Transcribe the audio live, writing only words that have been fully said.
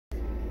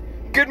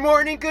Good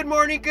morning, good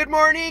morning, good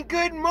morning,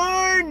 good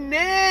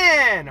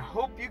morning!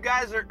 Hope you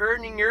guys are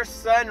earning your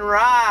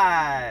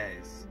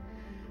sunrise.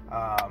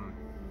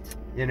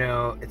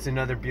 It's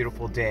another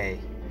beautiful day.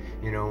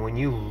 When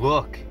you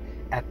look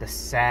at the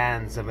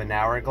sands of an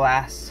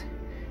hourglass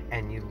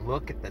and you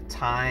look at the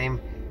time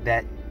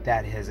that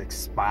has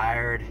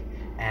expired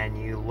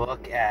and you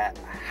look at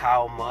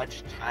how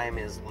much time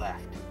is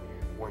left,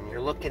 when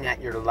you're looking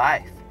at your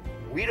life,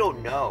 we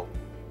don't know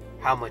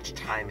how much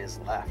time is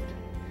left.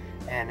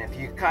 And if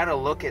you kind of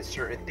look at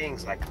certain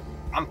things, like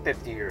I'm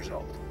 50 years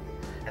old,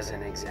 as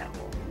an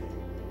example.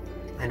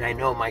 And I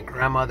know my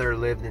grandmother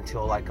lived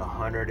until like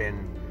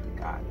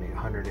 102,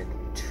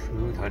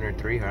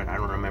 103, I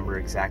don't remember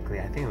exactly.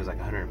 I think it was like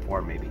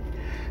 104 maybe.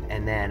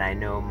 And then I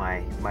know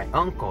my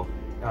uncle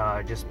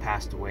just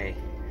passed away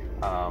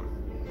a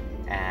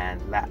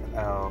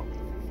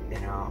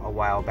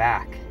while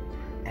back.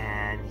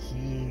 And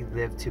he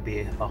lived to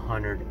be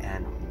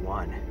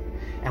 101.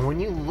 And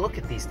when you look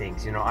at these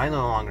things, I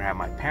no longer have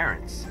my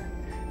parents.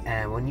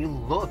 And when you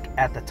look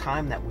at the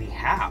time that we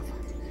have,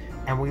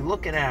 and we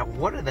look at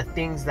what are the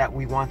things that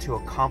we want to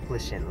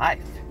accomplish in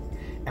life,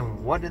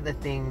 and what are the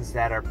things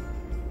that are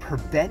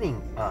preventing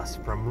us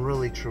from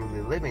really truly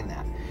living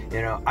that.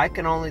 I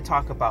can only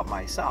talk about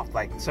myself,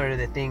 like sort of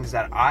the things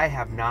that I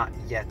have not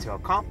yet to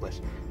accomplish.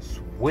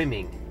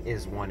 Swimming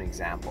is one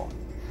example.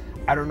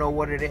 I don't know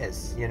what it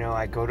is.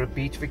 I go to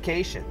beach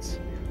vacations.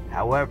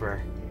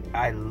 However,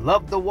 I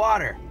love the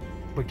water,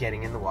 but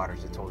getting in the water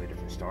is a totally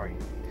different story.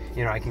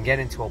 I can get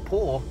into a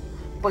pool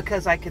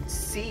because I can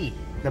see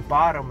the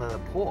bottom of the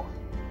pool.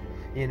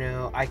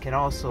 I can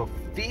also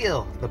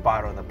feel the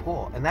bottom of the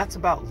pool, and that's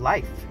about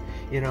life.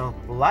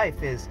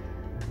 Life is,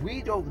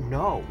 we don't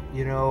know,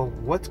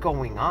 what's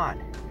going on.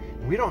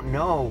 We don't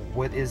know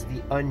what is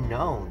the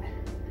unknown,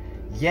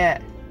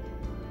 yet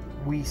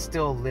we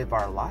still live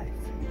our life.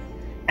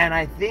 And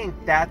I think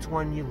that's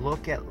when you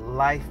look at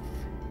life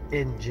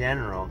in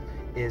general,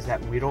 is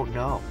that we don't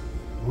know.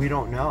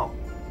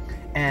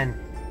 And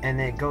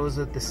it goes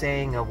with the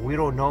saying of we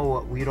don't know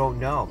what we don't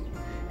know.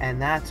 And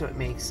that's what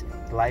makes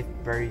life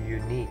very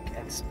unique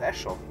and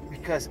special,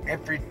 because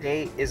every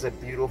day is a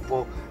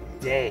beautiful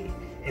day.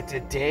 It's a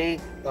day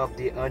of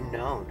the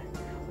unknown.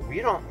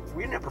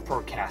 We never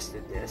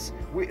forecasted this.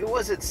 It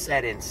wasn't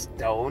set in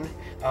stone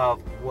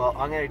of, well,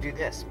 I'm going to do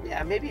this.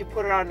 Yeah, maybe you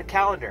put it on the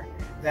calendar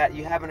that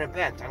you have an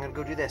event. I'm going to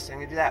go do this, I'm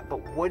going to do that. But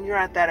when you're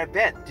at that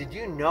event, did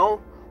you know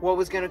what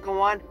was going to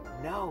go on?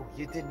 No,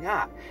 you did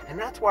not. And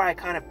that's why I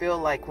kind of feel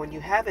like when you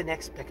have an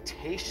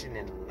expectation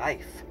in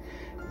life,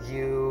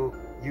 you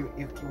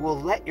will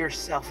let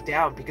yourself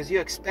down because you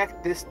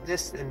expect this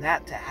and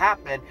that to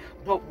happen.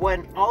 But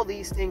when all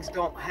these things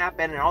don't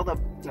happen and all the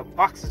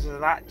boxes are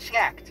not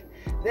checked,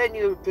 then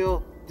you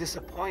feel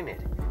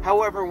disappointed.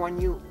 However, when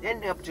you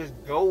end up just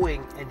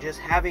going and just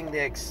having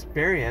the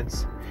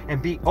experience and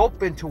be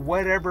open to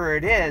whatever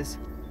it is,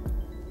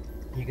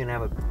 you're going to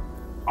have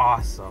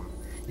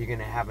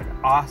an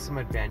awesome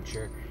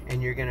adventure,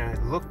 and you're going to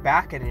look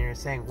back at it and you're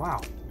saying, wow,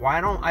 why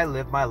don't I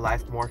live my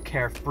life more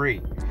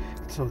carefree?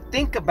 So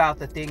think about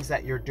the things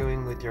that you're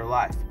doing with your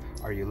life.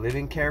 Are you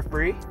living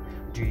carefree?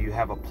 Do you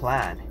have a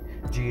plan?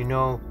 Do you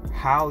know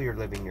how you're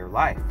living your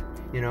life?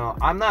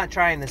 I'm not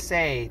trying to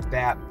say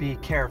that be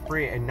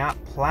carefree and not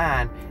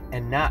plan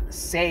and not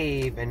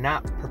save and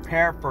not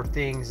prepare for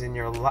things in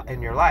your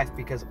life,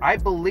 because I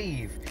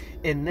believe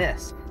in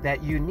this,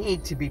 that you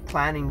need to be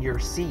planting your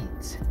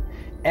seeds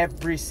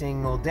every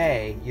single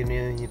day.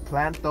 You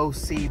plant those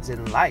seeds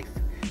in life,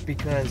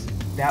 because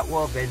that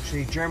will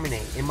eventually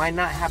germinate. It might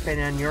not happen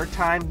on your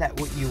time, that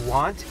what you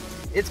want.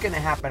 It's going to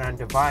happen on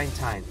divine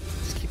time.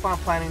 Just keep on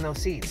planting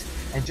those seeds.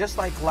 And just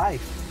like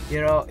life,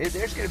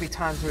 there's going to be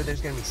times where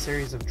there's going to be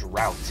series of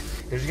drought.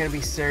 There's going to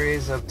be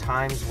series of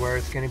times where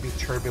it's going to be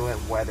turbulent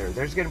weather.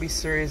 There's going to be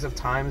series of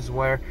times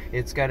where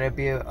it's going to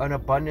be an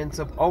abundance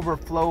of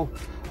overflow,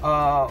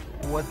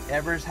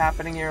 whatever's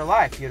happening in your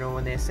life.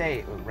 When they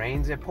say it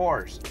rains, it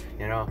pours.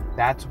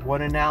 That's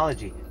one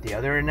analogy. The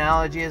other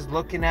analogy is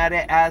looking at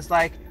it as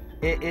like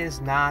it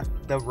is not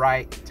the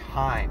right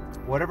time.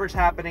 Whatever's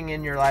happening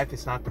in your life,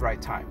 it's not the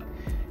right time.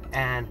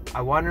 And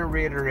I want to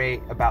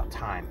reiterate about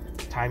time.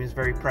 Time is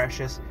very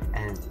precious,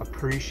 and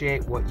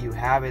appreciate what you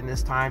have in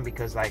this time,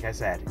 because like I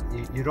said,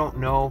 you don't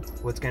know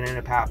what's going to end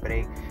up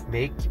happening.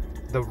 Make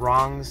the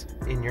wrongs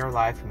in your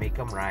life, make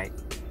them right.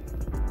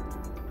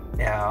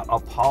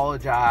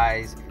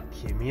 Apologize,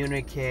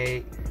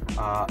 communicate,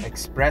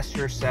 express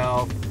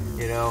yourself,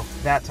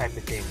 that type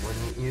of thing.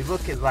 When you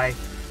look at life,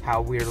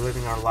 how we're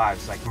living our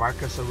lives, like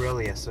Marcus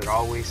Aurelius would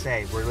always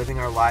say, we're living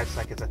our lives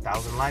like it's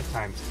 1,000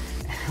 lifetimes.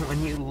 And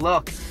when you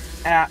look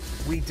at,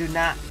 we do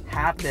not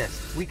have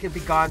this. We could be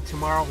gone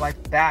tomorrow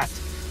like that.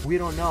 We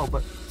don't know.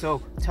 But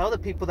so tell the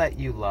people that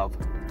you love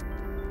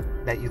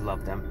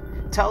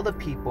them. Tell the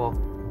people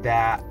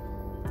that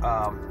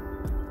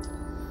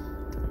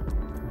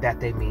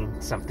they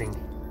mean something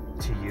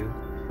to you,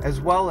 as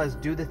well as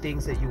do the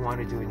things that you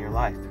want to do in your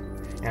life.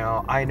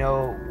 I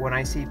know when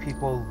I see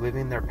people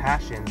living their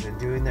passions and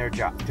doing their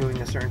job,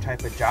 doing a certain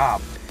type of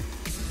job,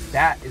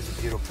 That is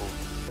beautiful.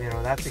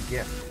 That's a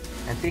gift.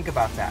 And think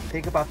about that.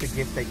 Think about the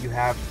gift that you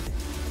have,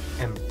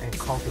 and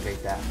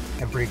cultivate that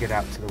and bring it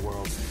out to the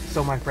world.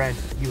 So my friend,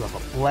 you have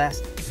a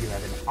blessed, you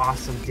have an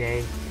awesome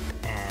day,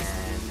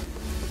 and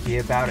be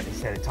about it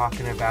instead of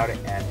talking about it,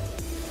 and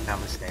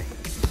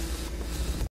namaste.